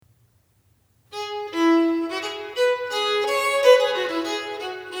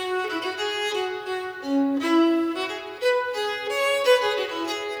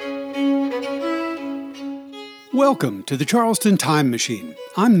Welcome to the Charleston Time Machine.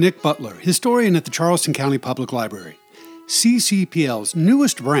 I'm Nick Butler, historian at the Charleston County Public Library. CCPL's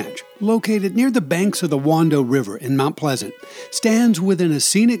newest branch, located near the banks of the Wando River in Mount Pleasant, stands within a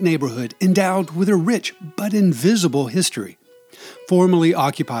scenic neighborhood endowed with a rich but invisible history. Formerly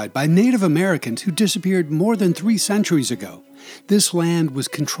occupied by Native Americans who disappeared more than 3 centuries ago, this land was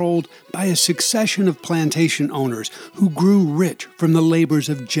controlled by a succession of plantation owners who grew rich from the labors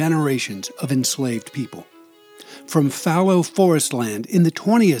of generations of enslaved people. From fallow forest land in the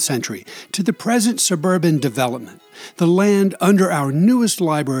 20th century to the present suburban development, the land under our newest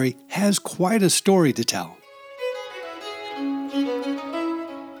library has quite a story to tell.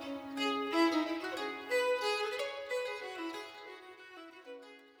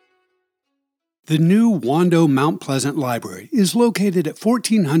 The new Wando Mount Pleasant Library is located at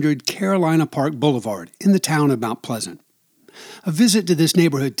 1400 Carolina Park Boulevard in the town of Mount Pleasant. A visit to this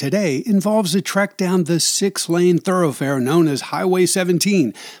neighborhood today involves a trek down the 6-lane thoroughfare known as Highway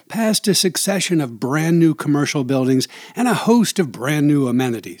 17, past a succession of brand new commercial buildings and a host of brand new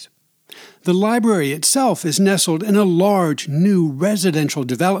amenities. The library itself is nestled in a large new residential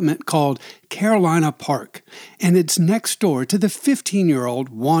development called Carolina Park, and it's next door to the 15-year-old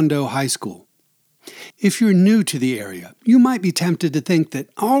Wando High School. If you're new to the area, you might be tempted to think that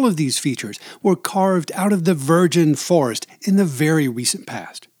all of these features were carved out of the virgin forest in the very recent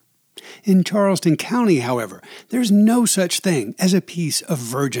past. In Charleston County, however, there's no such thing as a piece of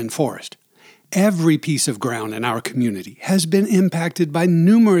virgin forest. Every piece of ground in our community has been impacted by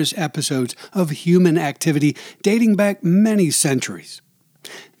numerous episodes of human activity dating back many centuries.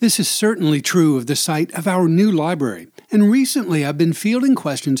 This is certainly true of the site of our new library, and recently I've been fielding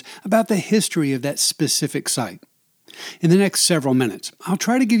questions about the history of that specific site. In the next several minutes, I'll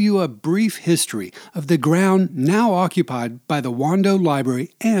try to give you a brief history of the ground now occupied by the Wando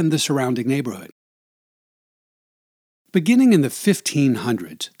Library and the surrounding neighborhood. Beginning in the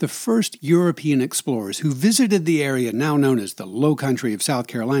 1500s, the first European explorers who visited the area now known as the Low Country of South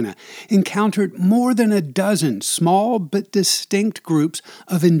Carolina encountered more than a dozen small but distinct groups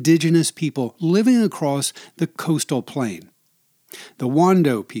of indigenous people living across the coastal plain. The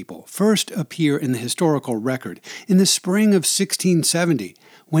Wando people first appear in the historical record in the spring of 1670,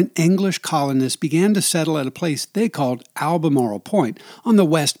 when English colonists began to settle at a place they called Albemarle Point on the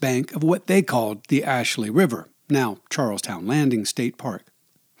west bank of what they called the Ashley River, now Charlestown Landing State Park.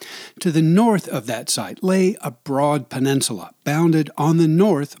 To the north of that site lay a broad peninsula, bounded on the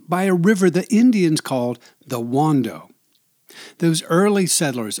north by a river the Indians called the Wando. Those early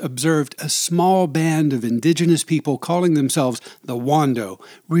settlers observed a small band of indigenous people calling themselves the Wando,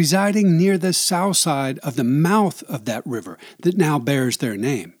 residing near the south side of the mouth of that river that now bears their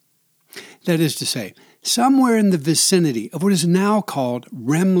name. That is to say, somewhere in the vicinity of what is now called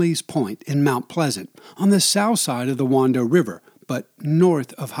Remley's Point in Mount Pleasant, on the south side of the Wando River, but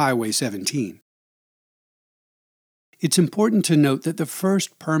north of Highway 17. It's important to note that the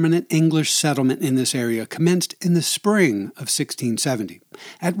first permanent English settlement in this area commenced in the spring of 1670,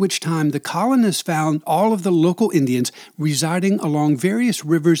 at which time the colonists found all of the local Indians residing along various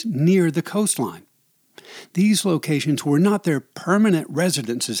rivers near the coastline. These locations were not their permanent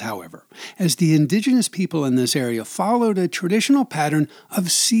residences, however, as the indigenous people in this area followed a traditional pattern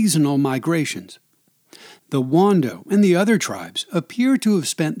of seasonal migrations. The Wando and the other tribes appear to have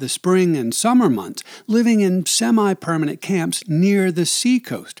spent the spring and summer months living in semi-permanent camps near the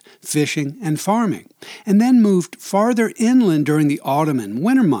seacoast, fishing and farming, and then moved farther inland during the autumn and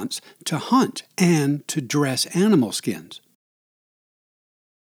winter months to hunt and to dress animal skins.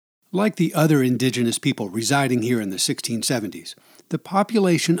 Like the other indigenous people residing here in the 1670s, the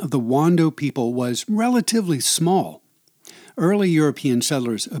population of the Wando people was relatively small. Early European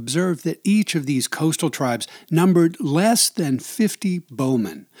settlers observed that each of these coastal tribes numbered less than 50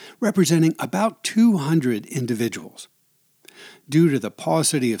 bowmen, representing about 200 individuals. Due to the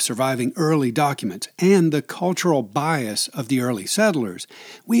paucity of surviving early documents and the cultural bias of the early settlers,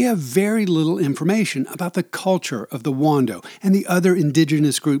 we have very little information about the culture of the Wando and the other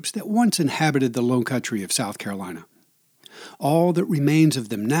indigenous groups that once inhabited the Low Country of South Carolina. All that remains of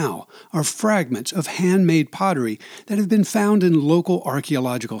them now are fragments of handmade pottery that have been found in local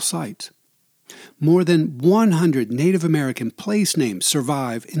archaeological sites. More than 100 Native American place names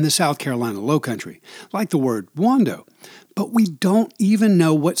survive in the South Carolina Low Country, like the word Wando, but we don't even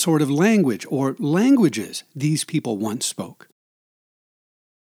know what sort of language or languages these people once spoke.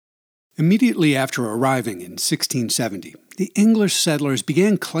 Immediately after arriving in 1670, the English settlers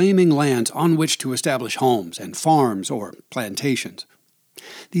began claiming lands on which to establish homes and farms or plantations.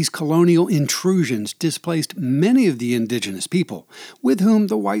 These colonial intrusions displaced many of the indigenous people, with whom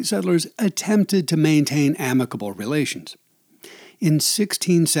the white settlers attempted to maintain amicable relations. In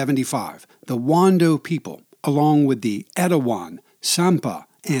 1675, the Wando people, along with the Etowah, Sampa,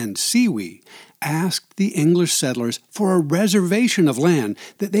 and Siwi, asked the English settlers for a reservation of land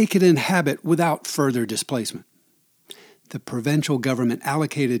that they could inhabit without further displacement. The provincial government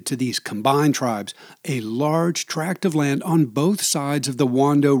allocated to these combined tribes a large tract of land on both sides of the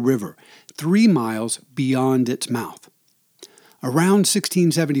Wando River, 3 miles beyond its mouth. Around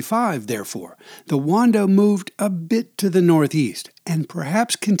 1675, therefore, the Wando moved a bit to the northeast, and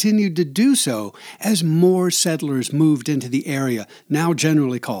perhaps continued to do so as more settlers moved into the area now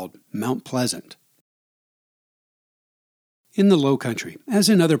generally called Mount Pleasant. In the Low Country, as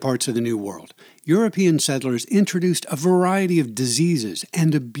in other parts of the New World, European settlers introduced a variety of diseases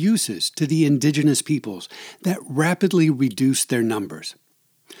and abuses to the indigenous peoples that rapidly reduced their numbers.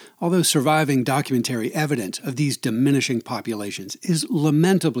 Although surviving documentary evidence of these diminishing populations is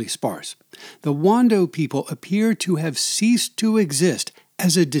lamentably sparse, the Wando people appear to have ceased to exist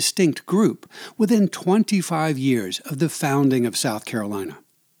as a distinct group within 25 years of the founding of South Carolina.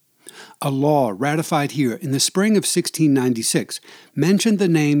 A law ratified here in the spring of 1696 mentioned the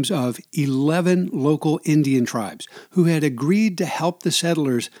names of 11 local Indian tribes who had agreed to help the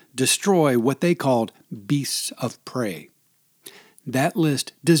settlers destroy what they called beasts of prey. That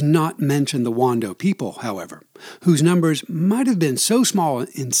list does not mention the Wando people, however, whose numbers might have been so small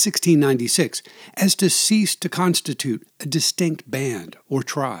in 1696 as to cease to constitute a distinct band or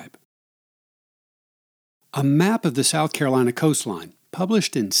tribe. A map of the South Carolina coastline,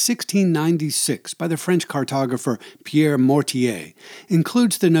 published in 1696 by the French cartographer Pierre Mortier,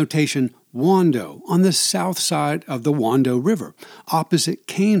 includes the notation Wando on the south side of the Wando River, opposite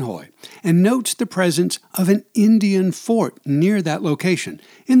Cainhoy, and notes the presence of an Indian fort near that location,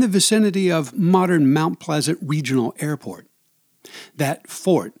 in the vicinity of modern Mount Pleasant Regional Airport. That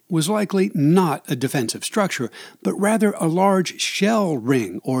fort was likely not a defensive structure, but rather a large shell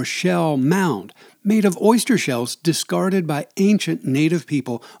ring or shell mound made of oyster shells discarded by ancient native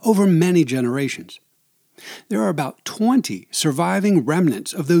people over many generations. There are about 20 surviving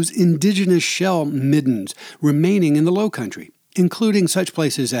remnants of those indigenous shell middens remaining in the Low Country, including such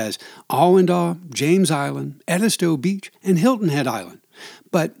places as Awendaw, James Island, Edisto Beach, and Hilton Head Island.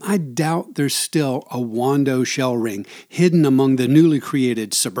 But I doubt there's still a Wando shell ring hidden among the newly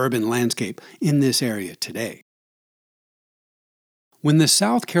created suburban landscape in this area today. When the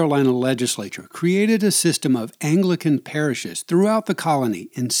South Carolina legislature created a system of Anglican parishes throughout the colony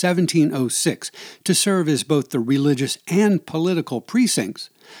in 1706 to serve as both the religious and political precincts,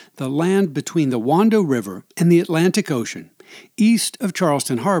 the land between the Wando River and the Atlantic Ocean, east of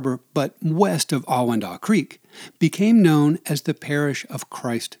Charleston Harbor but west of Awendaw Creek, became known as the Parish of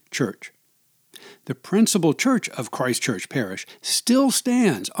Christ Church. The principal church of Christ Church Parish still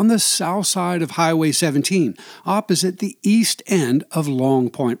stands on the south side of Highway 17, opposite the east end of Long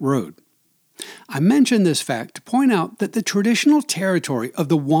Point Road. I mention this fact to point out that the traditional territory of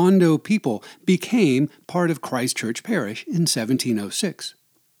the Wando people became part of Christ Church Parish in 1706.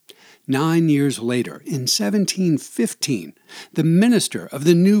 9 years later, in 1715, the minister of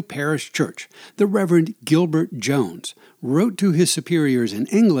the new parish church, the Reverend Gilbert Jones, wrote to his superiors in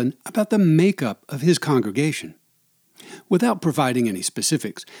England about the makeup of his congregation. Without providing any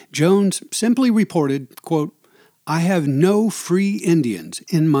specifics, Jones simply reported, quote, "I have no free Indians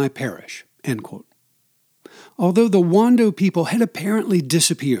in my parish," end quote. Although the Wando people had apparently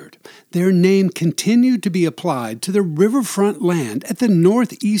disappeared, their name continued to be applied to the riverfront land at the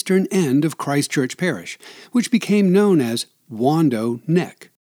northeastern end of Christ Church Parish, which became known as Wando Neck.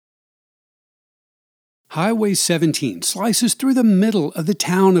 Highway 17 slices through the middle of the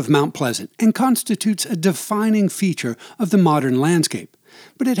town of Mount Pleasant and constitutes a defining feature of the modern landscape,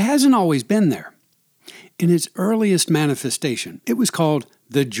 but it hasn't always been there. In its earliest manifestation, it was called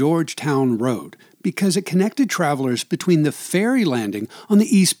the Georgetown Road because it connected travelers between the ferry landing on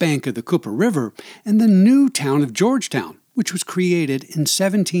the east bank of the Cooper River and the new town of Georgetown, which was created in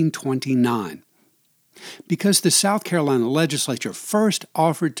 1729. Because the South Carolina legislature first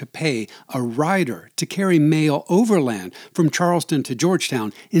offered to pay a rider to carry mail overland from Charleston to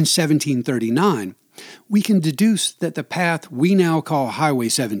Georgetown in 1739, we can deduce that the path we now call Highway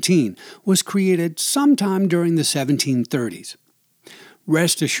 17 was created sometime during the 1730s.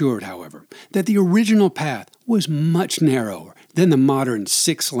 Rest assured, however, that the original path was much narrower than the modern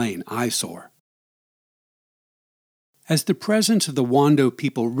 6-lane eyesore. As the presence of the Wando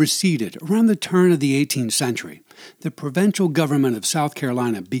people receded around the turn of the 18th century, the provincial government of South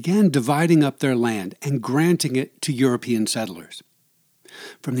Carolina began dividing up their land and granting it to European settlers.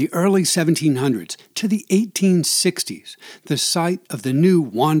 From the early 1700s to the 1860s, the site of the new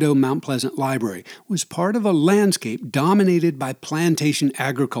Wando Mount Pleasant Library was part of a landscape dominated by plantation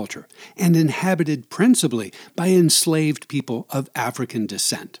agriculture and inhabited principally by enslaved people of African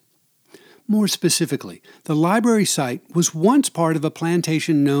descent. More specifically, the library site was once part of a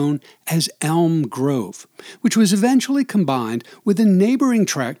plantation known as Elm Grove, which was eventually combined with a neighboring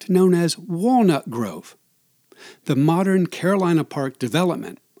tract known as Walnut Grove. The modern Carolina Park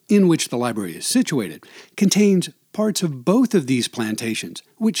development, in which the library is situated, contains parts of both of these plantations,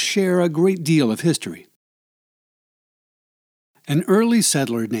 which share a great deal of history. An early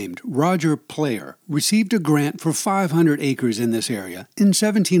settler named Roger Player received a grant for 500 acres in this area in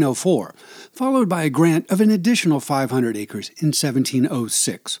 1704, followed by a grant of an additional 500 acres in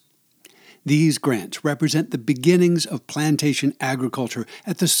 1706. These grants represent the beginnings of plantation agriculture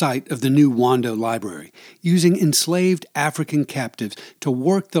at the site of the new Wando Library, using enslaved African captives to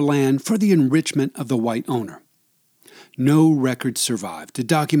work the land for the enrichment of the white owner. No records survive to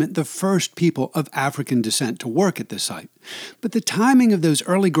document the first people of African descent to work at this site, but the timing of those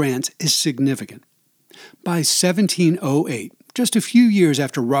early grants is significant. By 1708, just a few years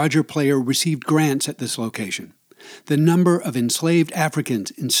after Roger Player received grants at this location, the number of enslaved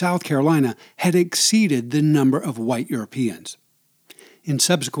Africans in South Carolina had exceeded the number of white Europeans. In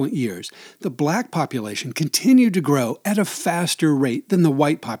subsequent years, the black population continued to grow at a faster rate than the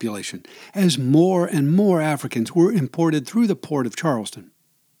white population, as more and more Africans were imported through the port of Charleston.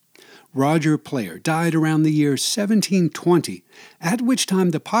 Roger Player died around the year 1720, at which time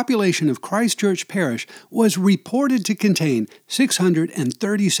the population of Christ Church Parish was reported to contain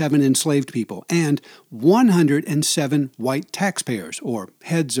 637 enslaved people and 107 white taxpayers, or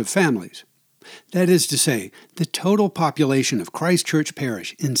heads of families. That is to say, the total population of Christ Church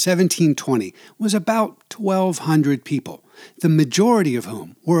Parish in 1720 was about 1,200 people, the majority of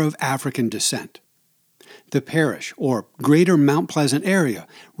whom were of African descent. The parish, or Greater Mount Pleasant area,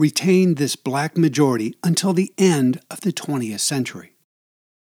 retained this black majority until the end of the 20th century.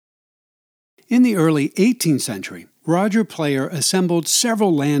 In the early 18th century, Roger Player assembled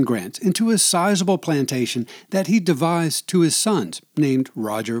several land grants into a sizable plantation that he devised to his sons, named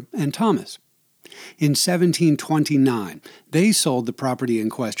Roger and Thomas. In 1729, they sold the property in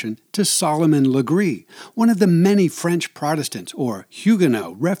question to Solomon Legree, one of the many French Protestants or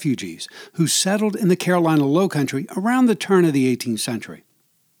Huguenot refugees who settled in the Carolina Lowcountry around the turn of the 18th century.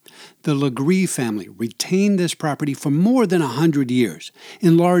 The Legree family retained this property for more than 100 years,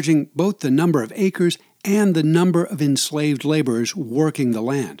 enlarging both the number of acres and the number of enslaved laborers working the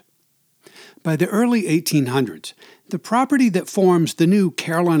land. By the early 1800s, the property that forms the new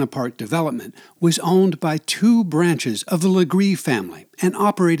Carolina Park development was owned by two branches of the Legree family and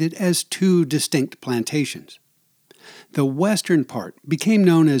operated as two distinct plantations. The western part became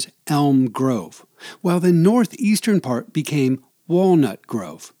known as Elm Grove, while the northeastern part became Walnut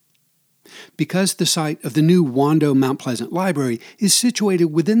Grove. Because the site of the new Wando Mount Pleasant Library is situated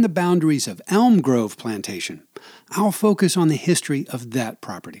within the boundaries of Elm Grove Plantation, I'll focus on the history of that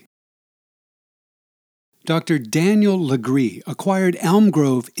property. Dr. Daniel Legree acquired Elm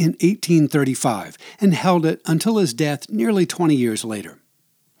Grove in 1835 and held it until his death nearly 20 years later.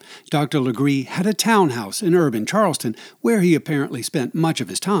 Dr. Legree had a townhouse in urban Charleston where he apparently spent much of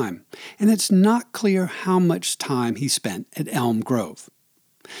his time, and it's not clear how much time he spent at Elm Grove.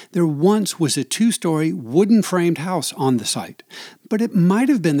 There once was a two-story wooden-framed house on the site, but it might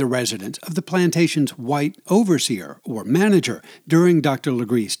have been the residence of the plantation's white overseer or manager during Dr.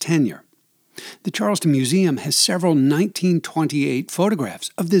 Legree's tenure. The Charleston Museum has several 1928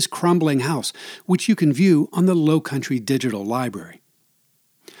 photographs of this crumbling house, which you can view on the Lowcountry Digital Library.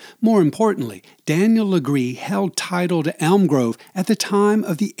 More importantly, Daniel Legree held title to Elm Grove at the time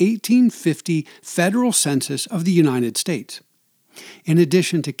of the 1850 Federal Census of the United States. In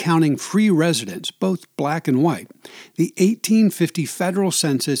addition to counting free residents, both black and white, the 1850 federal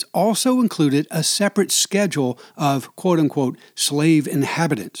census also included a separate schedule of quote-unquote slave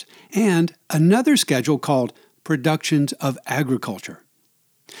inhabitants and another schedule called Productions of Agriculture.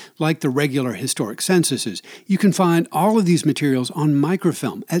 Like the regular historic censuses, you can find all of these materials on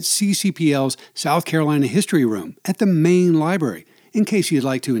microfilm at CCPL's South Carolina History Room at the main library, in case you'd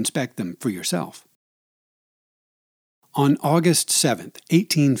like to inspect them for yourself. On August 7,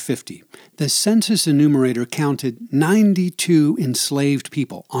 1850, the census enumerator counted 92 enslaved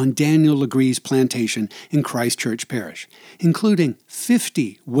people on Daniel Legree's plantation in Christ Church Parish, including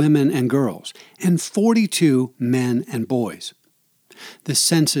 50 women and girls and 42 men and boys. The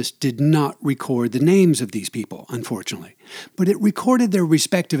census did not record the names of these people, unfortunately, but it recorded their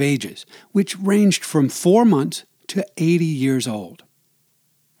respective ages, which ranged from 4 months to 80 years old.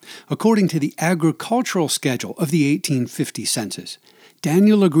 According to the agricultural schedule of the 1850 census,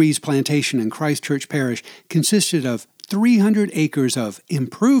 Daniel Legree's plantation in Christchurch Parish consisted of 300 acres of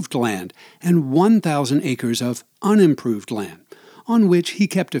improved land and 1,000 acres of unimproved land, on which he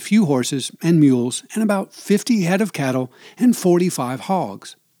kept a few horses and mules and about 50 head of cattle and 45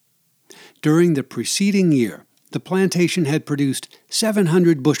 hogs. During the preceding year, the plantation had produced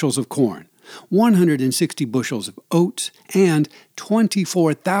 700 bushels of corn, 160 bushels of oats, and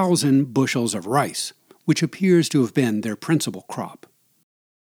 24,000 bushels of rice, which appears to have been their principal crop.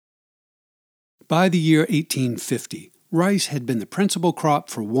 By the year 1850, rice had been the principal crop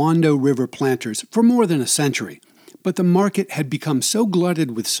for Wando River planters for more than a century, but the market had become so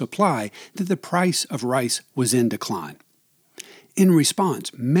glutted with supply that the price of rice was in decline. In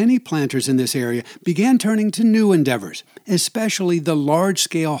response, many planters in this area began turning to new endeavors, especially the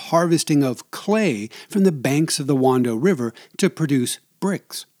large-scale harvesting of clay from the banks of the Wando River to produce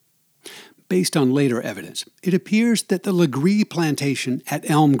bricks. Based on later evidence, it appears that the Legree plantation at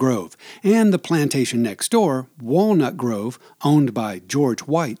Elm Grove and the plantation next door, Walnut Grove, owned by George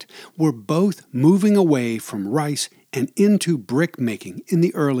White, were both moving away from rice and into brick making in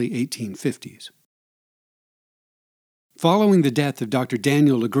the early 1850s. Following the death of Dr.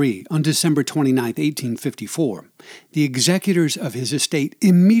 Daniel Legree on December 29, 1854, the executors of his estate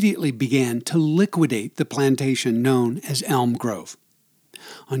immediately began to liquidate the plantation known as Elm Grove.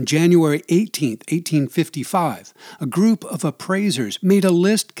 On January 18, 1855, a group of appraisers made a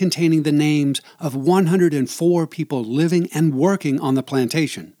list containing the names of 104 people living and working on the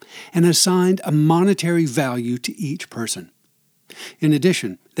plantation and assigned a monetary value to each person. In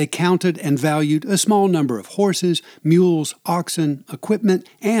addition, they counted and valued a small number of horses, mules, oxen, equipment,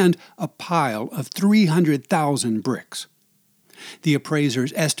 and a pile of 300,000 bricks. The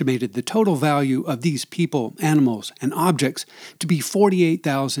appraisers estimated the total value of these people, animals, and objects to be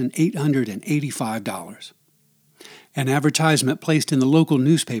 $48,885. An advertisement placed in the local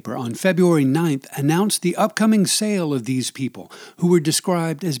newspaper on February 9th announced the upcoming sale of these people, who were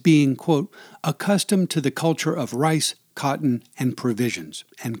described as being, quote, accustomed to the culture of rice, cotton, and provisions,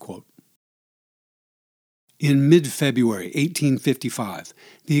 end quote. In mid-February 1855,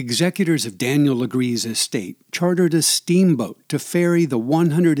 the executors of Daniel Legree's estate chartered a steamboat to ferry the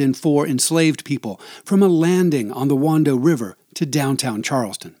 104 enslaved people from a landing on the Wando River to downtown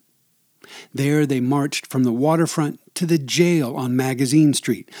Charleston. There they marched from the waterfront to the jail on Magazine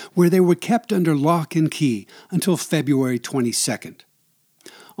Street, where they were kept under lock and key until February 22nd.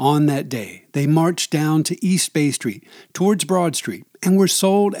 On that day, they marched down to East Bay Street towards Broad Street and were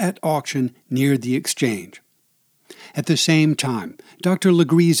sold at auction near the Exchange. At the same time, Dr.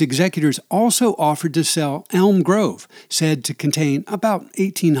 Legree's executors also offered to sell Elm Grove, said to contain about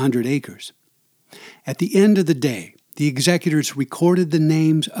 1,800 acres. At the end of the day, the executors recorded the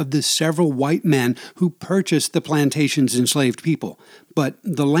names of the several white men who purchased the plantation's enslaved people, but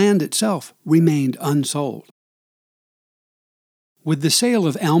the land itself remained unsold. With the sale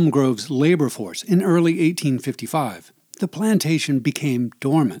of Elm Grove's labor force in early 1855, the plantation became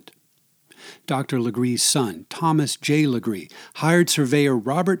dormant. Dr. Legree's son, Thomas J. Legree, hired surveyor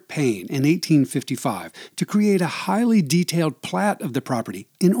Robert Payne in 1855 to create a highly detailed plat of the property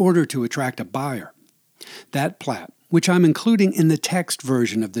in order to attract a buyer. That plat, which I'm including in the text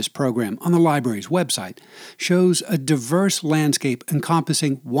version of this program on the library's website, shows a diverse landscape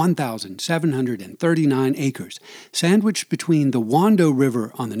encompassing 1,739 acres, sandwiched between the Wando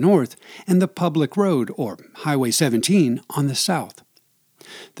River on the north and the public road, or Highway 17, on the south.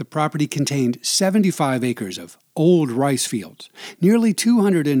 The property contained 75 acres of old rice fields, nearly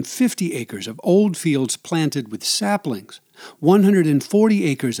 250 acres of old fields planted with saplings, 140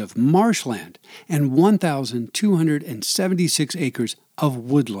 acres of marshland, and 1,276 acres of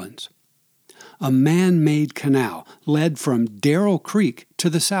woodlands. A man-made canal led from Darrell Creek to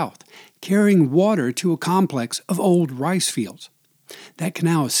the south, carrying water to a complex of old rice fields. That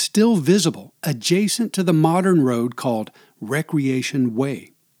canal is still visible adjacent to the modern road called Recreation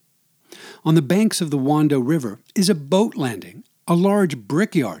Way. On the banks of the Wando River is a boat landing, a large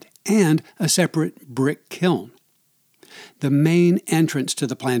brickyard, and a separate brick kiln. The main entrance to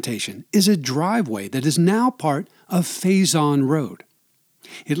the plantation is a driveway that is now part of Faison Road.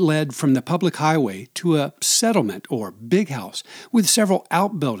 It led from the public highway to a settlement or big house with several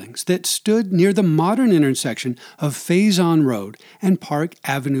outbuildings that stood near the modern intersection of Faison Road and Park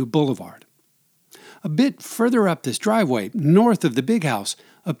Avenue Boulevard. A bit further up this driveway, north of the big house,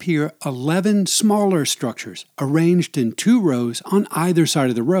 appear 11 smaller structures arranged in 2 rows on either side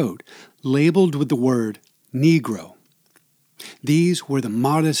of the road, labeled with the word Negro. These were the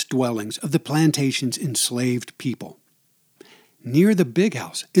modest dwellings of the plantation's enslaved people. Near the Big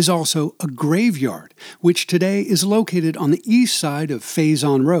House is also a graveyard, which today is located on the east side of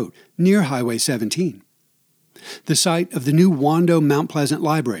Faison Road, near Highway 17. The site of the new Wando Mount Pleasant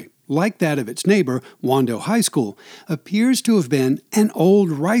Library, like that of its neighbor, Wando High School, appears to have been an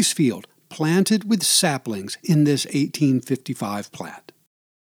old rice field planted with saplings in this 1855 plat.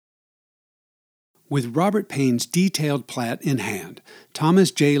 With Robert Payne's detailed plat in hand,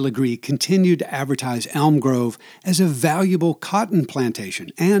 Thomas J. Legree continued to advertise Elm Grove as a valuable cotton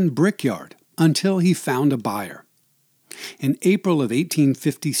plantation and brickyard until he found a buyer. In April of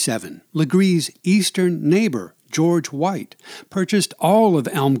 1857, Legree's eastern neighbor, George White, purchased all of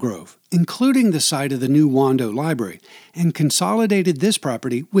Elm Grove, including the site of the new Wando Library, and consolidated this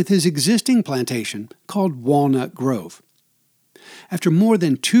property with his existing plantation called Walnut Grove. After more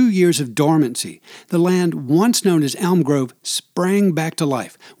than 2 years of dormancy, the land once known as Elm Grove sprang back to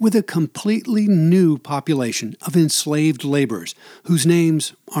life with a completely new population of enslaved laborers whose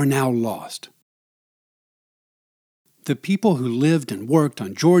names are now lost. The people who lived and worked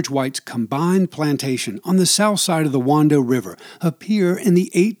on George White's combined plantation on the south side of the Wando River appear in the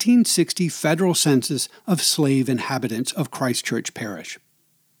 1860 federal census of slave inhabitants of Christchurch Parish.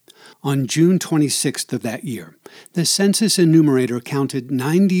 On June 26th of that year, the census enumerator counted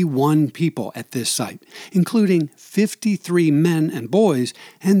 91 people at this site, including 53 men and boys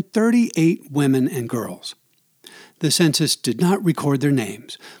and 38 women and girls. The census did not record their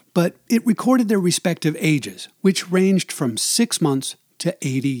names, but it recorded their respective ages, which ranged from 6 months to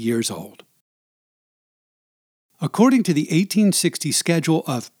 80 years old. According to the 1860 Schedule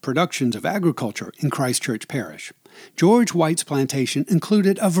of Productions of Agriculture in Christchurch Parish, George White's plantation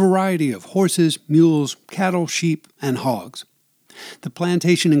included a variety of horses, mules, cattle, sheep, and hogs. The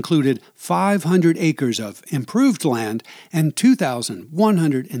plantation included 500 acres of improved land and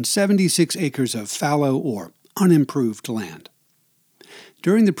 2,176 acres of fallow or unimproved land.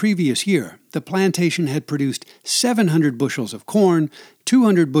 During the previous year, the plantation had produced 700 bushels of corn,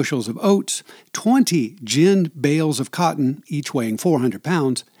 200 bushels of oats, 20 gin bales of cotton, each weighing 400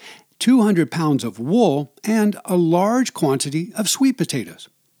 pounds, 200 pounds of wool, and a large quantity of sweet potatoes.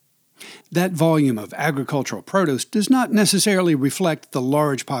 That volume of agricultural produce does not necessarily reflect the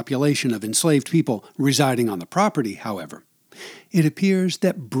large population of enslaved people residing on the property, however. It appears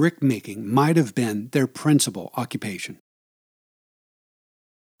that brickmaking might have been their principal occupation.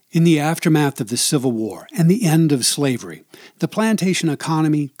 In the aftermath of the Civil War and the end of slavery, the plantation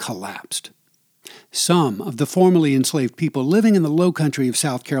economy collapsed. Some of the formerly enslaved people living in the low country of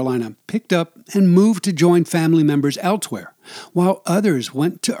South Carolina picked up and moved to join family members elsewhere, while others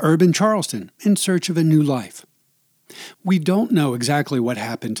went to urban Charleston in search of a new life. We don't know exactly what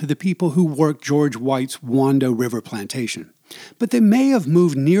happened to the people who worked George White's Wando River plantation, but they may have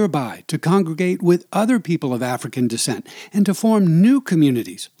moved nearby to congregate with other people of African descent and to form new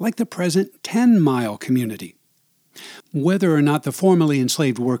communities like the present 10 Mile community. Whether or not the formerly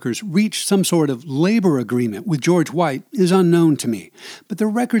enslaved workers reached some sort of labor agreement with George White is unknown to me, but the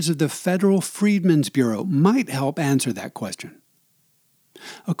records of the Federal Freedmen's Bureau might help answer that question.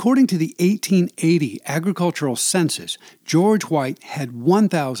 According to the 1880 agricultural census, George White had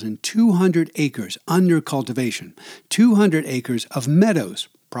 1,200 acres under cultivation, 200 acres of meadows,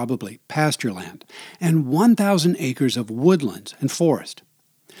 probably pasture land, and 1,000 acres of woodlands and forest.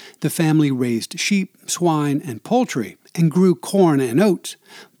 The family raised sheep, swine, and poultry and grew corn and oats,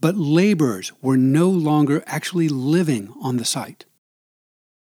 but laborers were no longer actually living on the site.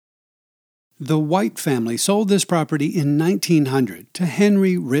 The White family sold this property in 1900 to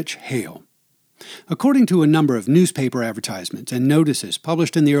Henry Rich Hale. According to a number of newspaper advertisements and notices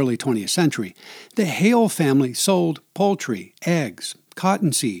published in the early 20th century, the Hale family sold poultry, eggs,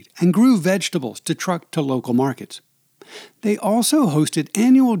 cottonseed, and grew vegetables to truck to local markets. They also hosted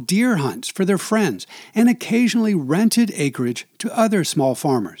annual deer hunts for their friends and occasionally rented acreage to other small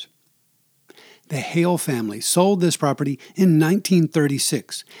farmers. The Hale family sold this property in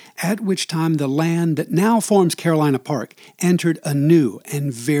 1936, at which time the land that now forms Carolina Park entered a new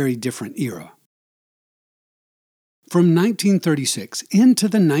and very different era. From 1936 into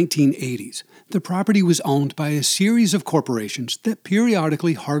the 1980s, the property was owned by a series of corporations that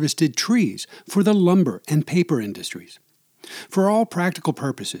periodically harvested trees for the lumber and paper industries. For all practical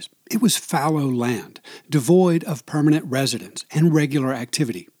purposes, it was fallow land, devoid of permanent residence and regular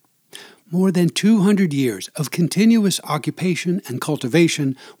activity. More than 200 years of continuous occupation and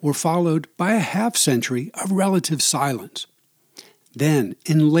cultivation were followed by a half-century of relative silence. Then,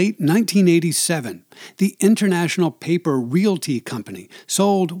 in late 1987, the International Paper Realty Company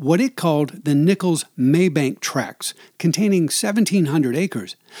sold what it called the Nichols Maybank Tracts, containing 1,700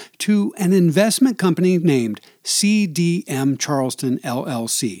 acres, to an investment company named CDM Charleston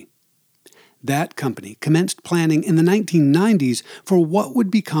LLC. That company commenced planning in the 1990s for what would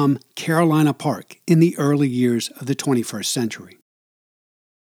become Carolina Park in the early years of the 21st century.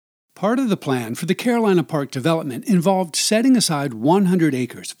 Part of the plan for the Carolina Park development involved setting aside 100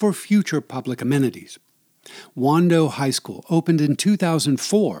 acres for future public amenities. Wando High School opened in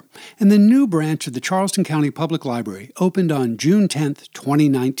 2004, and the new branch of the Charleston County Public Library opened on June 10,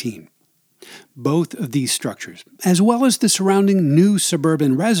 2019. Both of these structures, as well as the surrounding new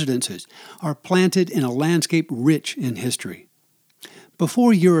suburban residences, are planted in a landscape rich in history.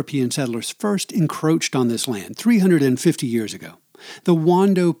 Before European settlers first encroached on this land 350 years ago, the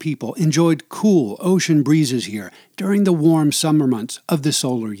Wando people enjoyed cool ocean breezes here during the warm summer months of the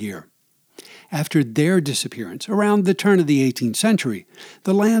solar year. After their disappearance around the turn of the 18th century,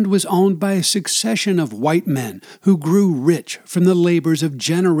 the land was owned by a succession of white men who grew rich from the labors of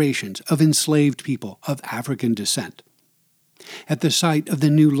generations of enslaved people of African descent. At the site of the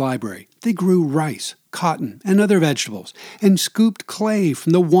new library, they grew rice, cotton, and other vegetables, and scooped clay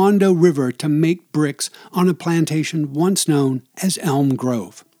from the Wando River to make bricks on a plantation once known as Elm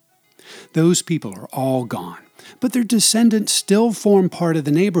Grove. Those people are all gone, but their descendants still form part of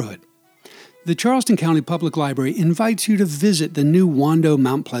the neighborhood. The Charleston County Public Library invites you to visit the new Wando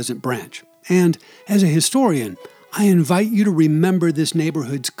Mount Pleasant branch, and as a historian, I invite you to remember this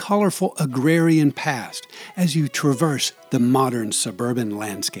neighborhood's colorful agrarian past as you traverse the modern suburban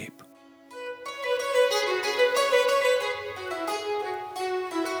landscape.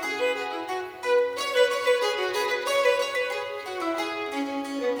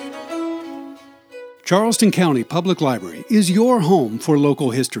 Charleston County Public Library is your home for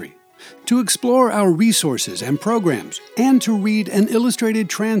local history. To explore our resources and programs, and to read an illustrated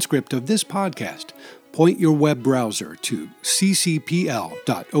transcript of this podcast, point your web browser to ccpl.org.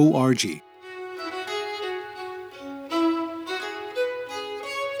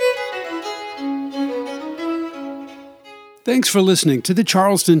 Thanks for listening to the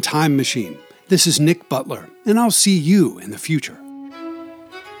Charleston Time Machine. This is Nick Butler, and I'll see you in the future.